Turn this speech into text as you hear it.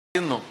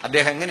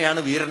അദ്ദേഹം എങ്ങനെയാണ്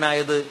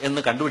വീരനായത്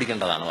എന്ന്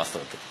കണ്ടുപിടിക്കേണ്ടതാണ്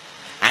വാസ്തവത്തിൽ.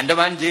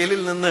 ആൻഡമാൻ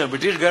ജയിലിൽ നിന്ന്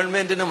ബ്രിട്ടീഷ്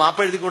ഗവൺമെന്റിന്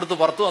മാപ്പെഴുതി കൊടുത്ത്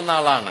പുറത്തു വന്ന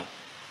ആളാണ്.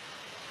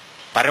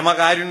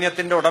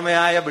 പരമകാരുണ്യത്തിന്റെ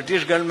ഉടമയായ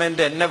ബ്രിട്ടീഷ്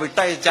ഗവൺമെന്റ് എന്നെ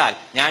വിട്ടയച്ചാൽ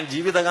ഞാൻ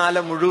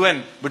ജീവിതകാലം മുഴുവൻ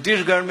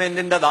ബ്രിട്ടീഷ്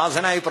ഗവൺമെന്റിന്റെ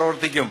ദാസനായി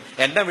പ്രവർത്തിക്കും.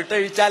 എന്നെ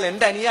വിട്ടയച്ചാൽ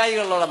എന്റെ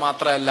അനുയായികളുടെ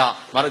മാത്രമല്ല,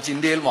 മറിച്ച്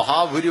ഇന്ത്യയിൽ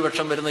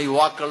മഹാഭൂരിപക്ഷം വരുന്ന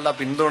യുവാക്കളുടെ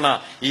പിന്തുണ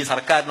ഈ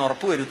സർക്കാരിന്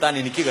ഉറപ്പുവരുത്താൻ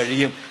എനിക്ക്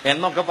കഴിയും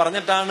എന്നൊക്കെ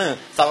പറഞ്ഞിട്ടാണ്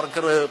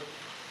സവർക്കർ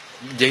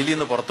ജയിലിൽ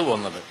നിന്ന് പുറത്തു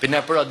പോകുന്നത്. പിന്നെ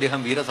എപ്പോഴും അദ്ദേഹം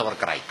വീര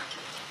സവർക്കറായി.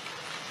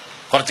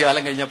 കുറച്ചു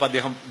കാലം കഴിഞ്ഞപ്പോൾ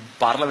അദ്ദേഹം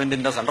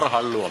പാർലമെന്റിന്റെ സെൻട്രൽ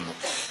ഹാളിൽ വന്നു.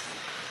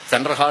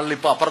 സെൻട്രൽ ഹാളിൽ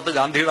ഇപ്പൊ അപ്പുറത്ത്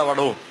ഗാന്ധിയുടെ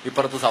പടവും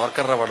ഇപ്പുറത്ത്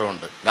സവർക്കറുടെ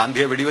പടമുണ്ട്.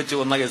 ഗാന്ധിയെ വെടിവെച്ച്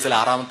കൊന്ന കേസിൽ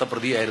 6ാമത്തെ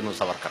പ്രതിയായിരുന്നു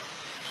സവർക്കർ.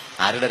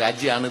 ആരുടെ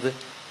രാജ്യമാണിത്?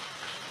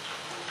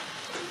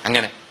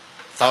 അങ്ങനെ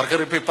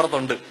സവർക്കർ ഇപ്പൊ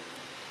ഇപ്പുറത്തുണ്ട്.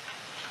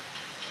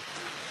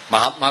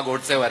 മഹാത്മാ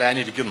ഗോഡ്സെ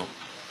വരാനിരിക്കുന്നു.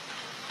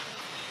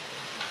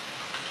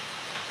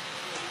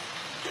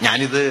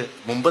 ഞാനിത്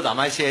മുമ്പ്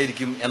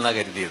തമാശയായിരിക്കും എന്നാ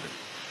കരുതിയത്.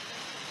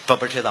 ഇപ്പൊ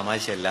പക്ഷേ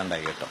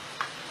തമാശയല്ലാണ്ടായി കേട്ടോ.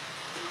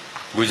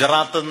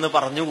 ഗുജറാത്ത് എന്ന്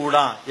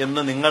പറഞ്ഞുകൂടാ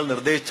എന്ന് നിങ്ങൾ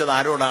നിർദ്ദേശിച്ചത്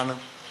ആരോടാണ്?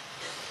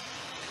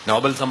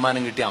 നോബൽ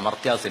സമ്മാനം കിട്ടിയ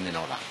അമർത്യ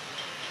സെന്നിനോടാണ്.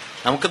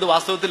 നമുക്കിത്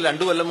വാസ്തവത്തിൽ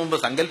 2 കൊല്ലം മുമ്പ്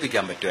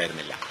സങ്കല്പിക്കാൻ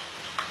പറ്റുമായിരുന്നില്ല.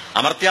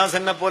 അമർത്യ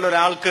സെന്നെ പോലെ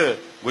ഒരാൾക്ക്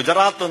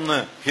ഗുജറാത്ത് എന്ന്,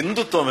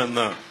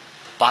 ഹിന്ദുത്വമെന്ന്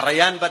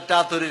പറയാൻ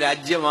പറ്റാത്തൊരു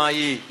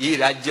രാജ്യമായി ഈ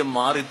രാജ്യം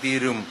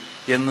മാറിത്തീരും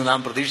എന്ന് നാം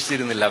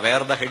പ്രതീക്ഷിച്ചിരുന്നില്ല.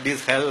 Where the head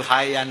is held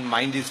high and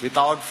mind is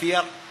without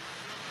fear.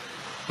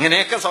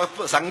 ഇങ്ങനെയൊക്കെ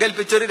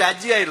സങ്കല്പിച്ചൊരു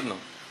രാജ്യമായിരുന്നു.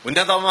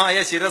 ഉന്നതമായ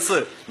ശിരസ്,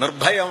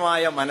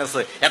 നിർഭയമായ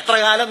മനസ്സ്. എത്ര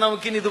കാലം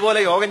നമുക്കിനി ഇതുപോലെ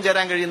യോഗം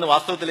ചേരാൻ കഴിയുന്ന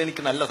വാസ്തവത്തിൽ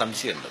എനിക്ക് നല്ല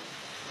സംശയമുണ്ട്.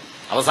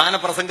 അവസാന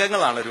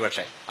പ്രസംഗങ്ങളാണ്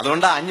ഒരുപക്ഷെ,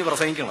 അതുകൊണ്ടാണ് അഞ്ഞു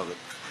പ്രസംഗിക്കണത്.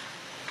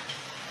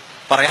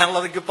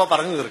 പറയാനുള്ളതൊക്കെ ഇപ്പൊ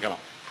പറഞ്ഞു തീർക്കണം.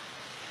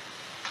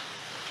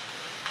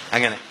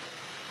 അങ്ങനെ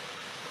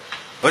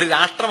ഒരു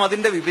രാഷ്ട്രം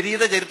അതിന്റെ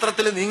വിപരീത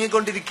ചരിത്രത്തിൽ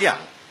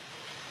നീങ്ങിക്കൊണ്ടിരിക്കുകയാണ്.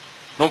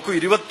 നോക്കൂ,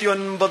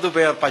 29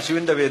 പേർ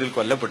പശുവിന്റെ പേരിൽ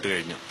കൊല്ലപ്പെട്ടു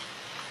കഴിഞ്ഞു.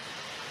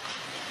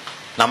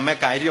 നമ്മെ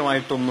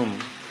കാര്യമായിട്ടൊന്നും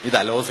ഇത്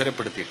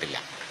അലോസരപ്പെടുത്തിയിട്ടില്ല.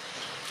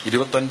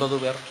 29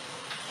 പേർ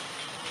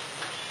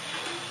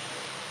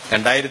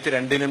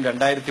 2002-നും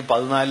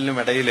 2014-നും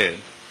ഇടയില്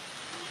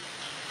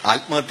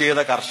ആത്മഹത്യ ചെയ്ത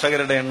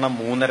കർഷകരുടെ എണ്ണം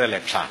 3.5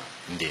 ലക്ഷമാണ്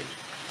ഇന്ത്യയിൽ.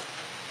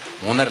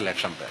 3.5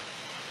 ലക്ഷം പേർ.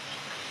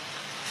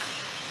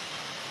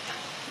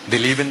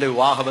 ദിലീപിന്റെ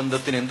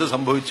വിവാഹബന്ധത്തിന് എന്ത്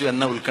സംഭവിച്ചു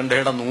എന്ന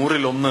ഉത്കണ്ഠയുടെ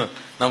 100-1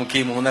 നമുക്ക്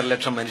ഈ 3.5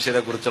 ലക്ഷം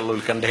മനുഷ്യരെ കുറിച്ചുള്ള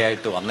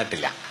ഉത്കണ്ഠയായിട്ട്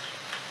വന്നിട്ടില്ല.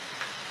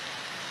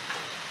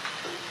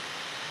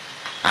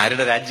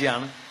 ആരുടെ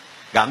രാജ്യമാണ്?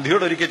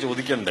 ഗാന്ധിയോട് ഒരിക്കൽ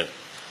ചോദിക്കണ്ട്.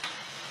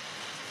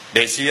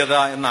 ദേശീയത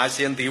എന്ന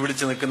ആശയം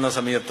തീപിടിച്ചു നിൽക്കുന്ന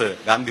സമയത്ത്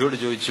ഗാന്ധിയോട്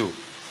ചോദിച്ചു,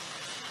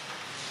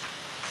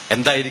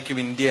 എന്തായിരിക്കും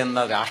ഇന്ത്യ എന്ന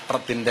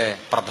രാഷ്ട്രത്തിന്റെ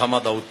പ്രഥമ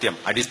ദൗത്യം,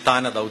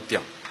 അടിസ്ഥാന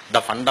ദൗത്യം, the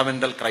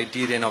fundamental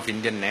criterion of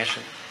Indian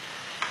nation?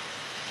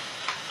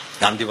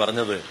 Gandhi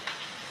പറഞ്ഞത്,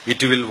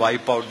 it will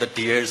wipe out the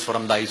tears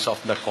from the ice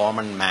of the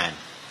common man.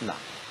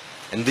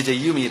 എന്ത്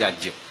ചെയ്യും ഈ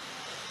രാജ്യം?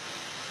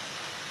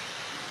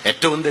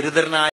 ഏറ്റവും ദരിദ്രനായ